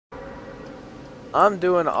I'm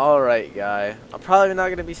doing alright, guy. I'm probably not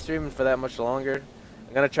going to be streaming for that much longer.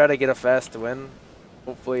 I'm going to try to get a fast win.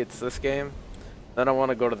 Hopefully it's this game. Then I want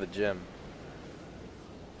to go to the gym.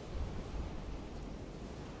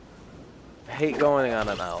 I hate going on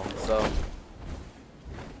an L, so...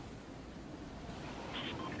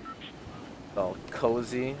 It's all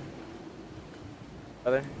cozy.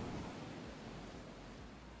 Brother.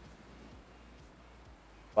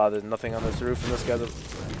 Wow, there's nothing on this roof and this guy's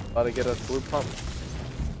about to get a blue pump.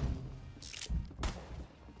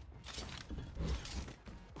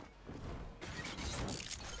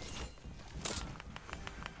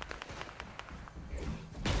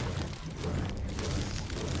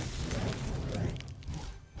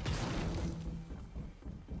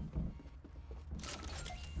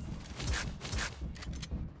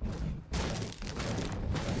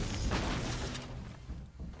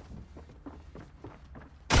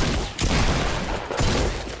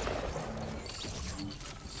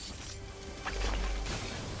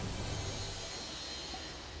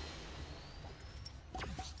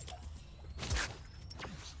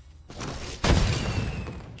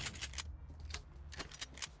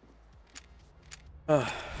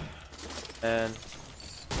 And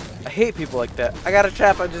I hate people like that. I got a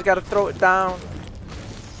trap, I just gotta throw it down.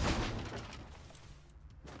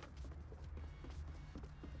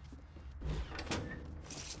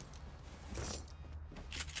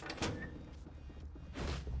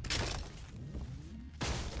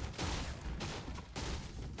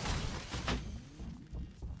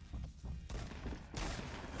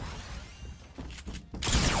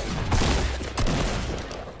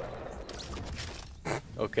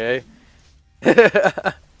 Okay.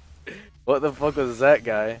 What the fuck was that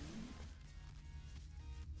guy?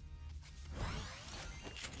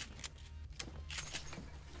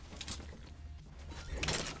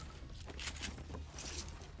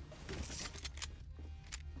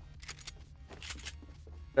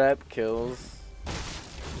 Trap kills.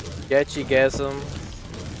 Getchy-gasm.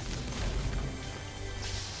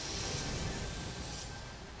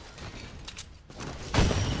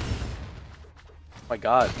 Oh my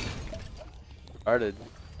god. Started.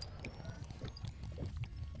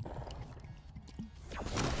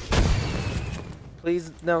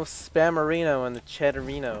 Please no spammerino in the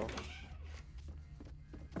chatterino.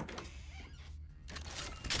 Look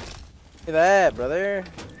at that, brother.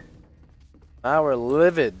 Now we're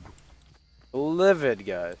livid. Livid,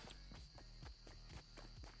 guys.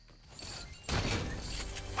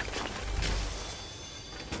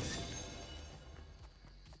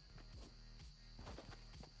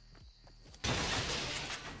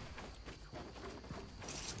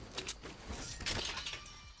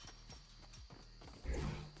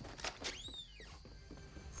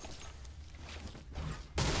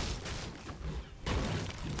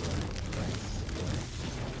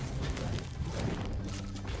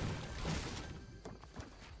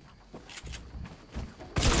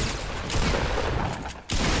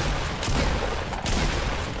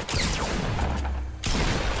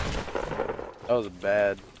 That was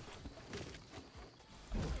bad.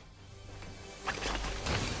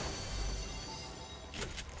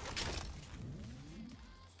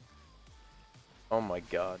 Oh my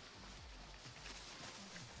god.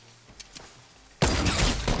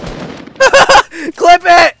 Clip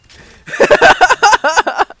it!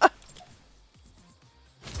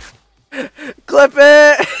 Clip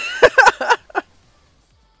it!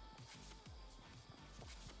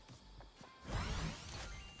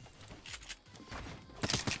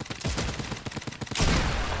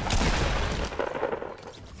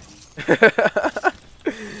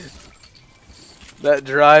 That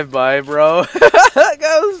drive-by, bro. That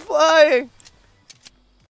guy was flying.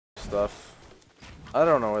 Stuff. I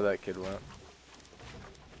don't know where that kid went.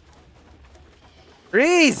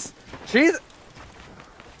 Trees! Trees!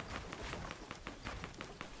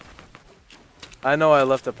 I know I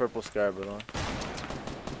left a purple scar, but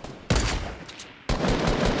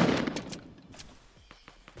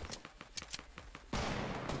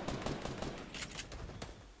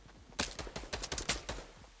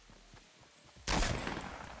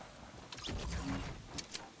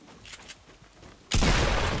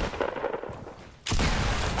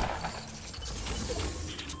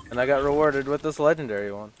and I got rewarded with this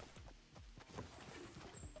legendary one.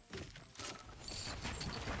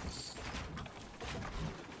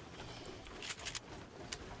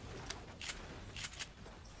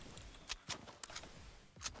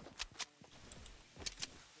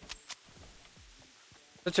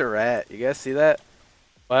 Such a rat. You guys see that?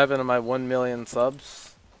 What happened to my 1 million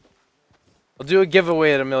subs? I'll do a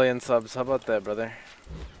giveaway at 1 million subs. How about that, brother?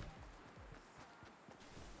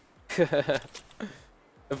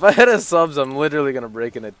 If I had a subs, I'm literally gonna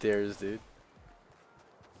break into tears, dude.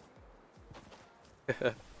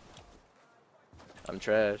 I'm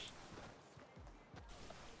trash.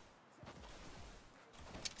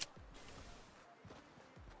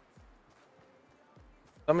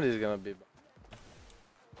 Somebody's gonna be,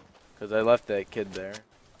 because I left that kid there,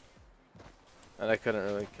 and I couldn't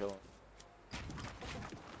really kill him.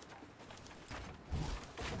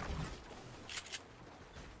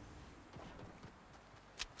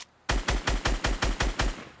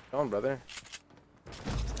 Come on, brother.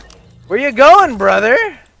 Where you going, brother?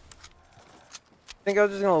 Think I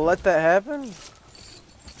was just gonna let that happen?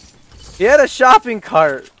 He had a shopping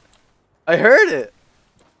cart. I heard it.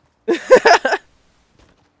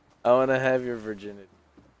 I wanna have your virginity.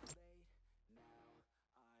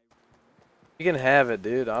 You can have it,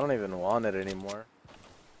 dude. I don't even want it anymore.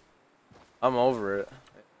 I'm over it.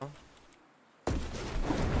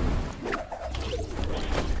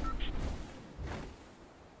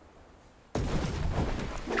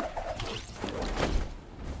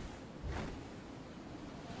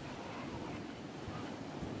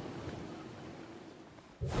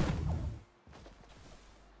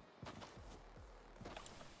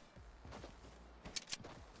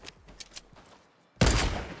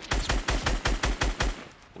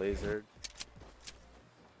 Lasered.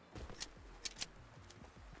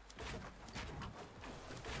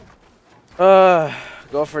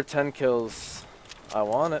 Go for 10 kills. I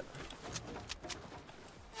want it.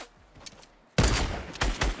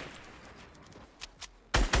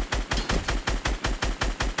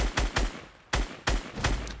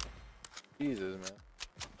 Jesus, man.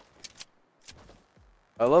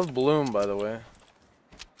 I love Bloom, by the way.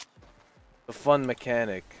 The fun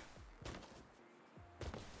mechanic.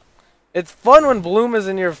 It's fun when Bloom is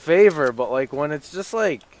in your favor, but like when it's just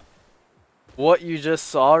like what you just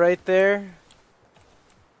saw right there,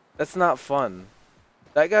 that's not fun.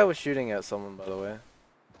 That guy was shooting at someone, by the way.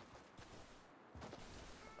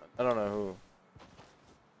 I don't know who.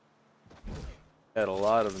 He had a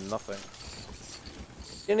lot of nothing.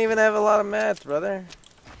 Didn't even have a lot of mats, brother.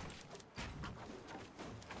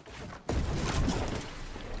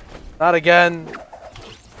 Not again.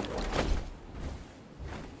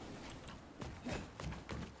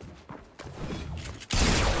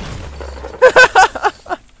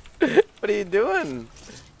 What are you doing?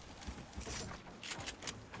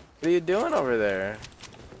 What are you doing over there?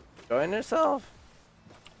 Enjoying yourself?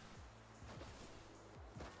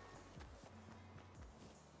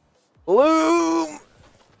 Bloom!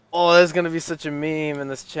 Oh, there's gonna be such a meme in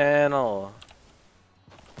this channel.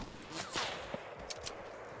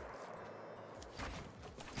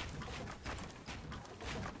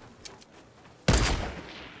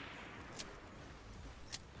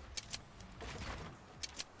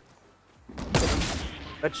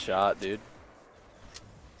 Good shot, dude.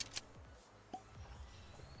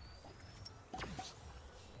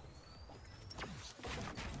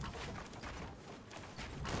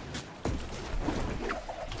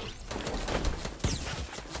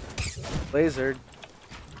 Lasered.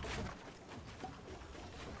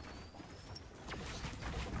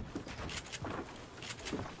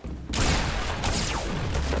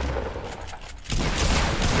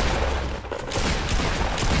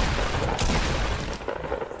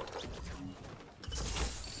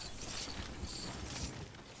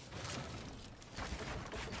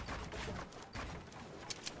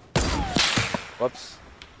 Whoops.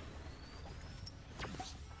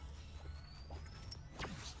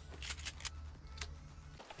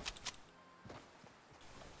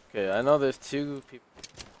 Okay, I know there's two people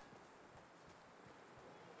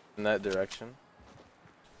in that direction.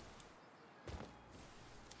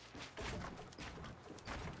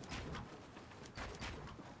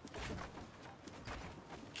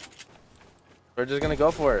 We're just gonna go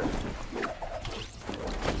for it.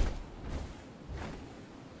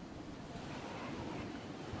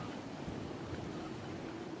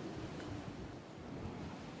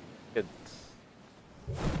 Good.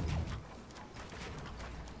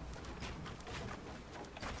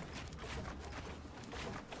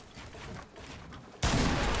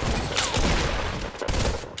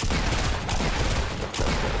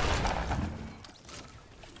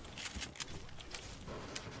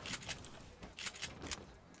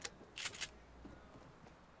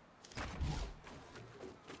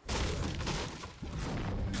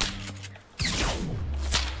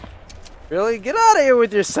 Really? Get out of here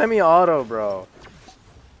with your semi-auto, bro.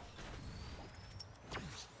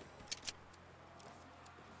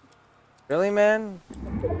 Really, man?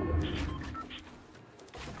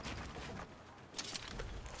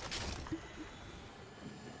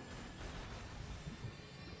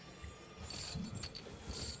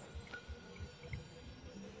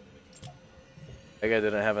 That guy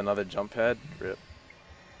didn't have another jump pad. Rip.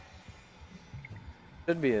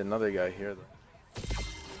 Should be another guy here though.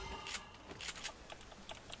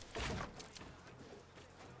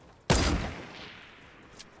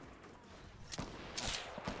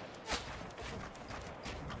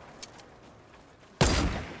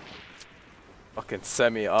 Fucking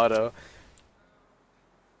semi-auto.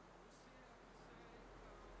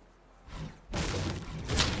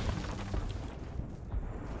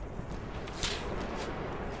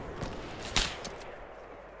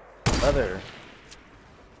 Brother.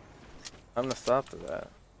 I'm gonna stop to that.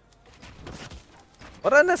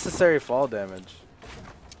 What unnecessary fall damage.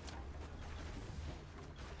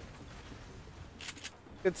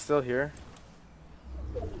 It's still here.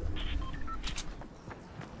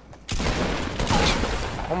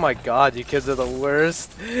 Oh my god, you kids are the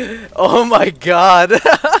worst. Oh my god.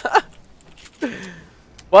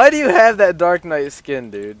 Why do you have that Dark Knight skin,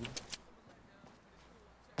 dude?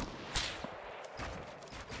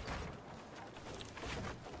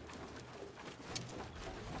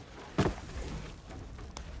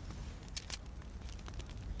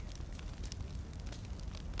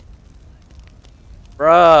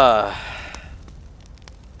 Bruh.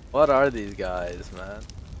 What are these guys, man?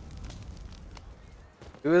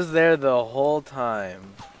 He was there the whole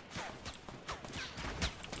time.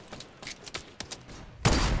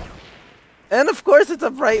 And of course it's a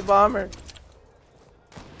bright bomber.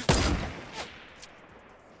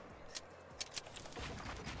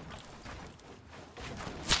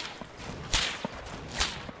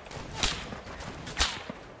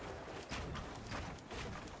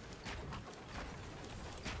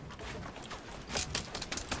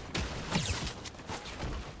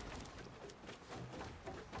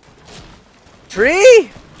 Tree?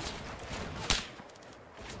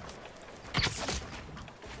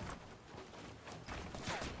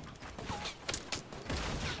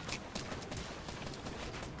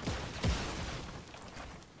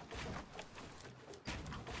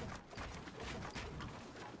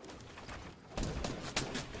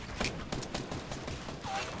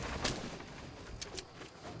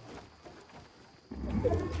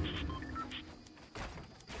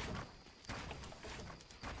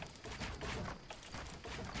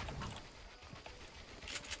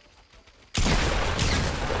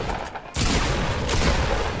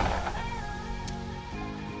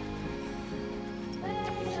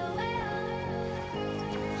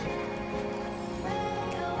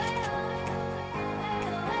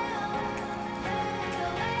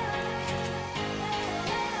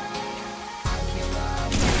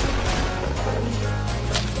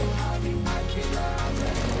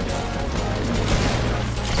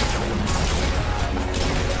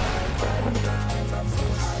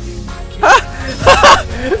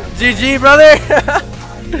 GG, brother!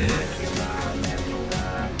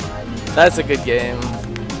 That's a good game.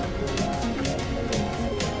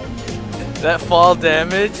 That fall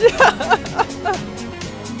damage.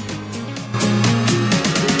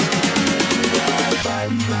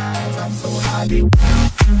 I'm so happy.